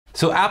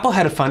So Apple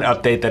had a fun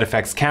update that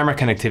affects camera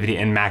connectivity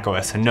in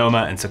macOS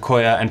Sonoma and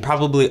Sequoia and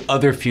probably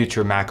other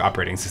future Mac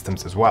operating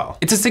systems as well.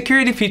 It's a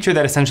security feature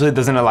that essentially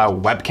doesn't allow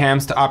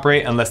webcams to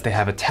operate unless they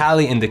have a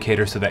tally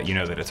indicator so that you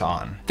know that it's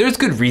on. There's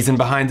good reason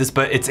behind this,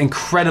 but it's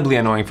incredibly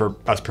annoying for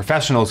us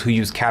professionals who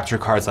use capture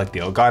cards like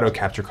the Elgato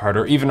capture card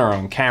or even our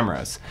own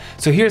cameras.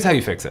 So here's how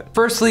you fix it.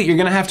 Firstly, you're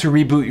gonna have to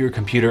reboot your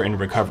computer in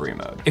recovery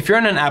mode. If you're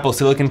on an Apple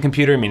Silicon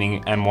computer,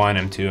 meaning M1,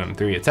 M2,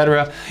 M3,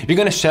 etc., you're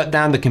gonna shut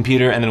down the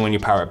computer, and then when you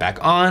power it back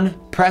on,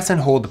 press and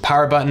hold the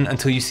power button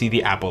until you see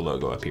the Apple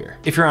logo appear.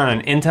 If you're on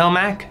an Intel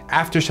Mac,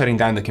 after shutting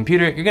down the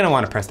computer, you're gonna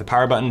wanna press the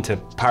power button to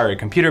power your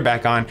computer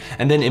back on,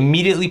 and then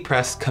immediately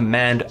press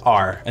Command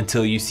R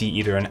until you see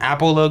either an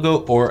Apple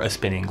logo or a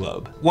spinning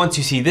globe. Once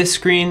you see this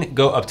screen,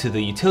 go up to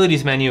the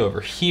Utilities menu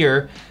over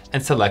here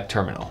and select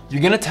Terminal.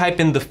 You're gonna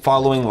type in the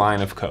following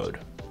line of code: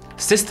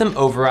 System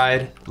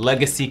override,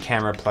 legacy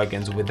camera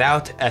plugins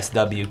without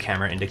SW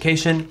camera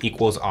indication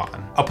equals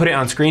on. I'll put it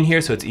on screen here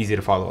so it's easy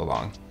to follow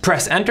along.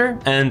 Press enter,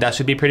 and that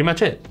should be pretty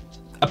much it.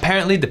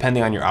 Apparently,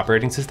 depending on your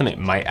operating system, it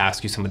might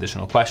ask you some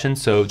additional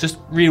questions, so just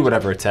read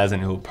whatever it says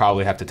and you'll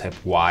probably have to type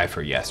Y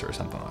for yes or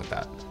something like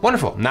that.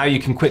 Wonderful, now you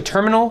can quit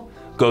Terminal,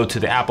 go to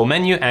the Apple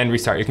menu, and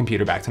restart your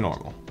computer back to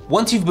normal.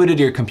 Once you've booted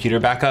your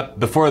computer back up,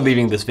 before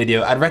leaving this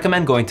video, I'd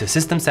recommend going to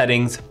System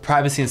Settings,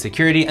 Privacy and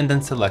Security, and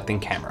then selecting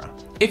Camera.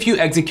 If you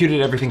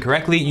executed everything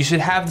correctly, you should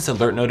have this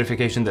alert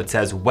notification that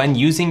says when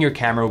using your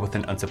camera with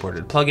an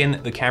unsupported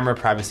plugin, the camera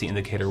privacy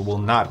indicator will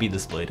not be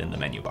displayed in the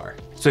menu bar.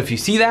 So if you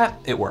see that,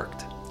 it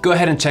worked. Go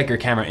ahead and check your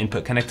camera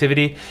input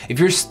connectivity. If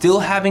you're still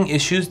having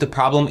issues, the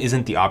problem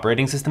isn't the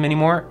operating system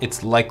anymore,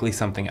 it's likely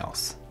something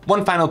else.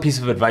 One final piece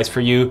of advice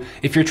for you: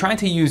 if you're trying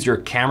to use your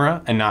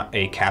camera and not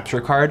a capture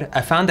card,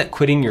 I found that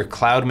quitting your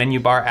cloud menu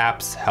bar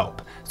apps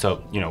help.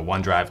 So,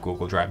 OneDrive,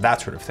 Google Drive, that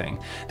sort of thing.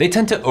 They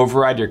tend to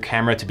override your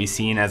camera to be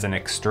seen as an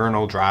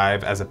external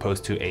drive as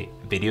opposed to a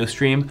video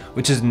stream,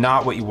 which is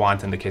not what you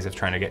want in the case of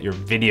trying to get your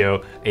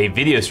a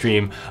video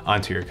stream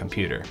onto your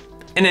computer.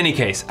 In any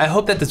case, I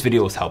hope that this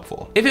video was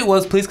helpful. If it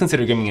was, please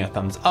consider giving me a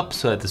thumbs up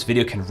so that this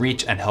video can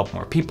reach and help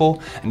more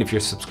people. And if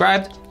you're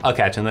subscribed, I'll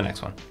catch you in the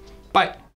next one. Bye.